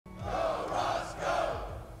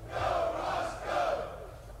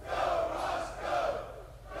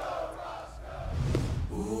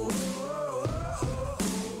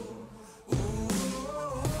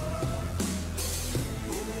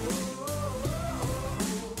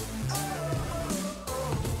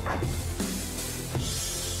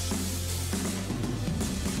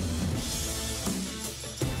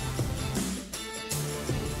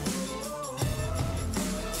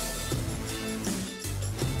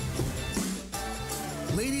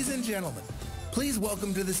Ladies and gentlemen, please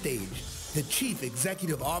welcome to the stage the Chief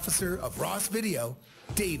Executive Officer of Ross Video,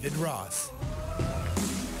 David Ross.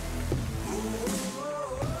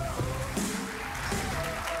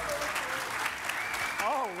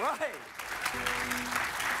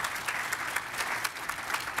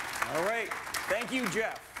 All right. Thank you,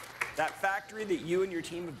 Jeff. That factory that you and your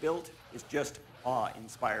team have built is just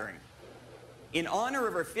awe-inspiring. In honor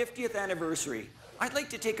of our 50th anniversary, I'd like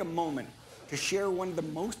to take a moment to share one of the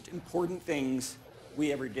most important things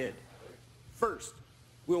we ever did. First,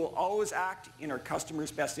 we will always act in our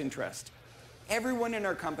customers' best interest. Everyone in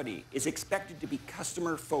our company is expected to be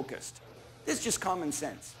customer-focused. This is just common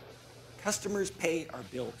sense. Customers pay our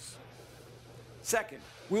bills. Second,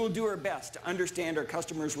 we will do our best to understand our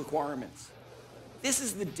customers' requirements. This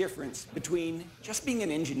is the difference between just being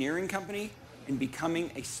an engineering company and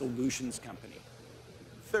becoming a solutions company.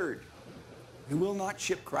 Third, we will not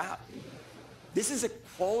ship crap. This is a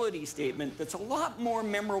quality statement that's a lot more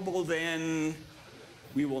memorable than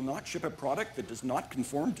we will not ship a product that does not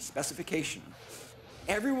conform to specification.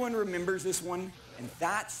 Everyone remembers this one, and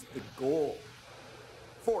that's the goal.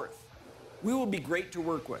 Fourth, we will be great to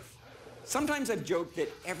work with. Sometimes I've joked that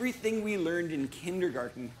everything we learned in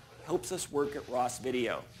kindergarten helps us work at Ross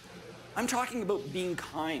Video. I'm talking about being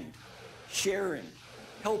kind, sharing,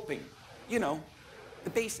 helping, you know, the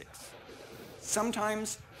basics.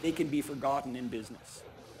 Sometimes they can be forgotten in business.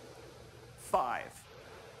 5,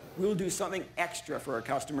 we'll do something extra for our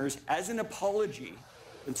customers as an apology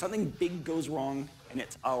when something big goes wrong and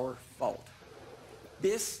it's our fault.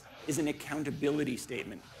 This is an accountability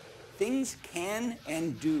statement. Things can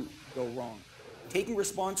and do go wrong. Taking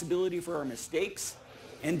responsibility for our mistakes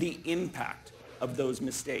and the impact of those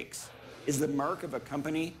mistakes is the mark of a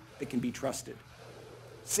company that can be trusted.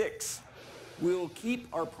 6, we'll keep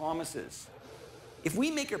our promises. If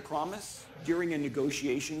we make a promise during a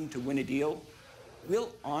negotiation to win a deal,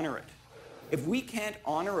 we'll honor it. If we can't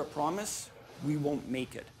honor a promise, we won't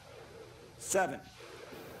make it. 7,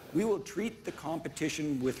 we will treat the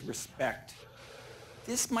competition with respect.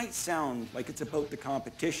 This might sound like it's about the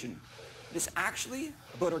competition, but it's actually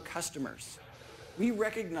about our customers. We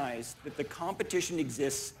recognize that the competition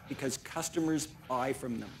exists because customers buy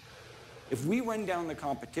from them. If we run down the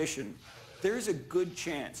competition, there's a good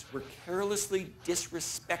chance we're carelessly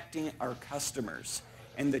disrespecting our customers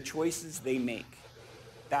and the choices they make.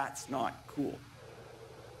 That's not cool.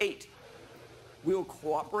 8, we'll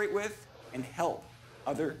cooperate with and help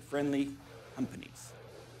other friendly companies.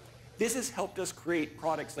 This has helped us create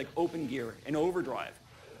products like OpenGear and Overdrive.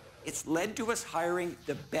 It's led to us hiring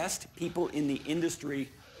the best people in the industry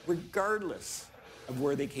regardless of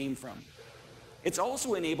where they came from. It's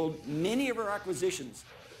also enabled many of our acquisitions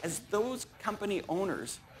as those company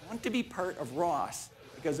owners want to be part of Ross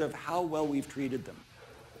because of how well we've treated them.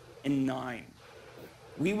 And 9,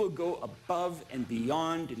 we will go above and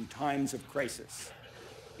beyond in times of crisis.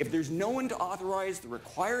 If there's no one to authorize the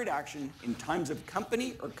required action in times of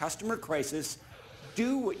company or customer crisis,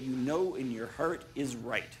 do what you know in your heart is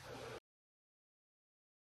right.